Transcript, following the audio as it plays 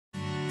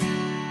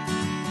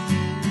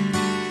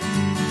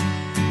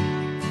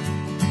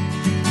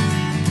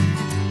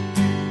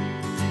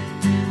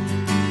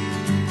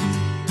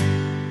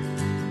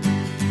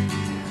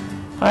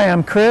Hi,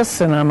 I'm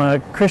Chris, and I'm a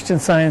Christian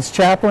Science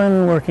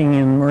Chaplain working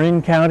in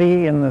Marin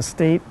County in the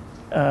state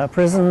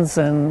prisons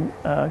and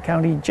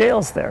county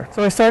jails there.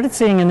 So I started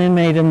seeing an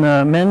inmate in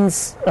the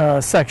men's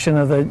section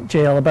of the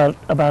jail about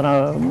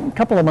a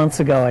couple of months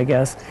ago, I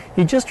guess.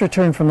 He just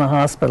returned from the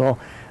hospital.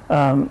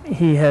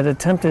 He had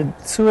attempted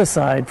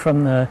suicide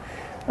from the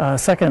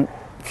second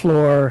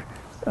floor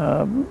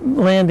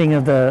landing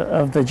of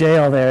the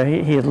jail there.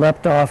 He had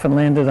leapt off and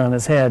landed on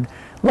his head.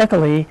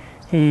 Luckily,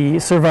 he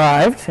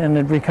survived and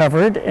had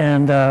recovered,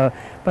 and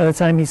by the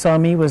time he saw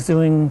me, was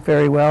doing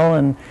very well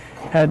and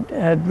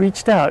had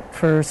reached out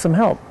for some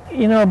help.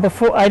 You know,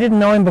 before, I didn't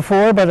know him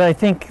before, but I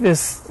think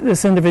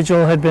this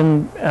individual had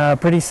been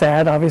pretty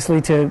sad,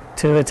 obviously, to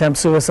attempt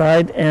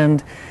suicide,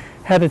 and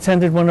had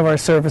attended one of our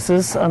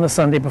services on the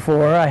Sunday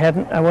before.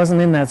 I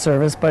wasn't in that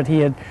service, but he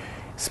had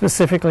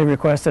specifically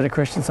requested a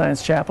Christian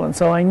Science Chaplain,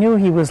 so I knew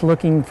he was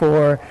looking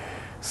for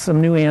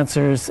some new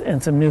answers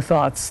and some new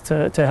thoughts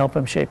to help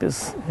him shape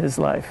his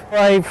life.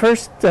 I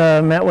first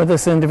met with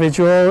this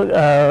individual,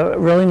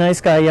 really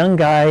nice guy, young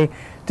guy,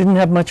 didn't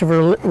have much of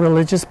a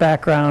religious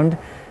background,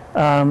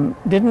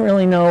 didn't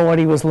really know what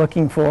he was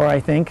looking for,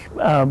 I think,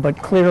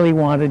 but clearly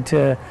wanted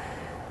to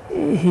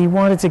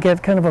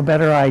get kind of a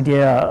better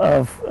idea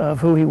of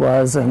who he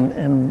was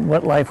and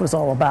what life was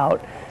all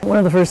about. One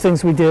of the first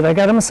things we did, I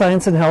got him a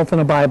Science and Health and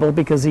a Bible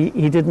because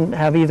he didn't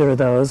have either of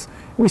those.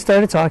 We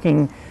started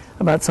talking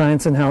about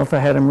science and health. I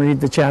had him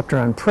read the chapter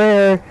on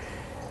prayer,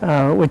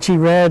 which he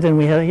read,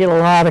 and he had a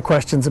lot of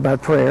questions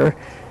about prayer,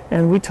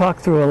 and we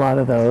talked through a lot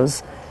of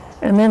those.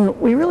 And then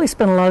we really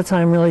spent a lot of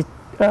time really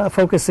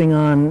focusing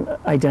on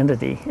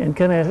identity and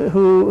kind of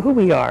who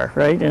we are,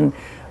 right? And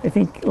I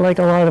think, like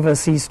a lot of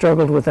us, he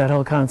struggled with that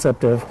whole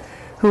concept of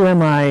who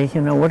am I,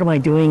 you know, what am I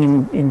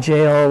doing in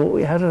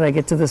jail, how did I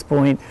get to this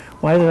point,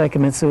 why did I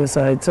commit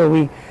suicide? So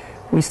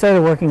we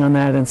started working on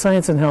that, and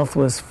Science and Health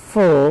was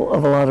full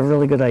of a lot of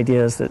really good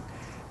ideas that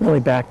really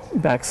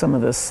back some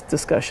of this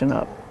discussion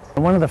up.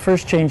 One of the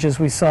first changes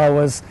we saw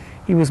was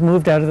he was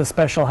moved out of the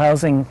special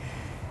housing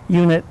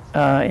unit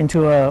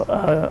into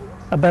a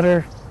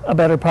better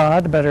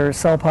pod, a better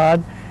cell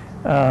pod.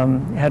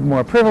 Had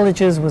more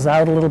privileges, was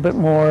out a little bit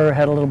more,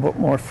 had a little bit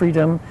more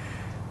freedom,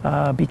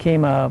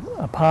 became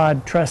a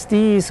pod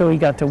trustee, so he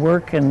got to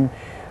work and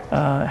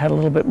had a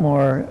little bit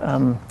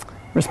more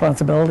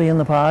responsibility in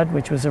the pod,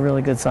 which was a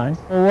really good sign.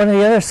 Well, one of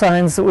the other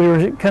signs that we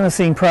were kind of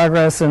seeing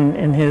progress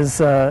in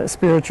his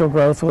spiritual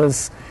growth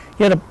was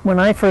when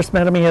I first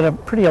met him, he had a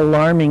pretty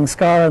alarming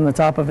scar on the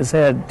top of his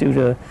head due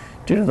to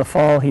the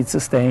fall he'd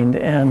sustained,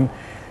 and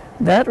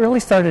that really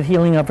started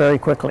healing up very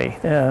quickly.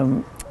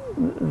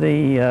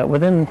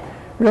 Within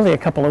really a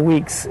couple of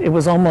weeks, it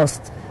was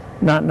almost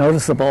not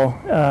noticeable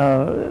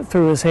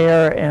through his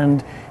hair,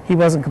 and he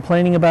wasn't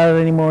complaining about it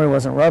anymore, he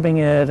wasn't rubbing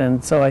it,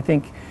 and so I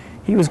think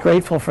he was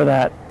grateful for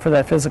that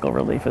physical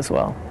relief as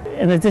well.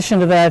 In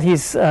addition to that,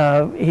 he's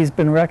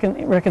been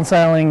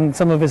reconciling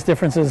some of his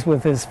differences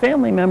with his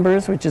family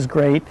members, which is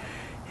great.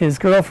 His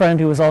girlfriend,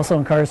 who was also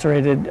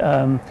incarcerated,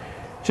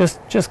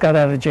 just got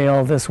out of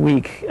jail this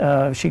week.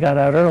 She got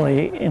out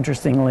early,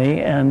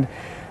 interestingly, and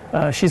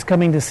she's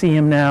coming to see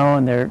him now,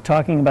 and they're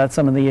talking about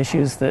some of the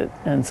issues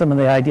and some of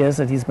the ideas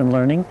that he's been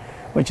learning,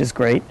 which is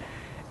great.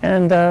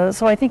 And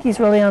so I think he's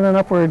really on an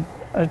upward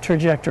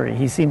trajectory.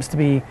 He seems to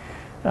be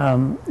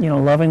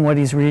loving what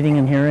he's reading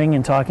and hearing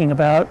and talking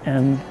about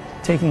and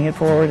taking it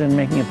forward and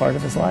making it part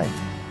of his life.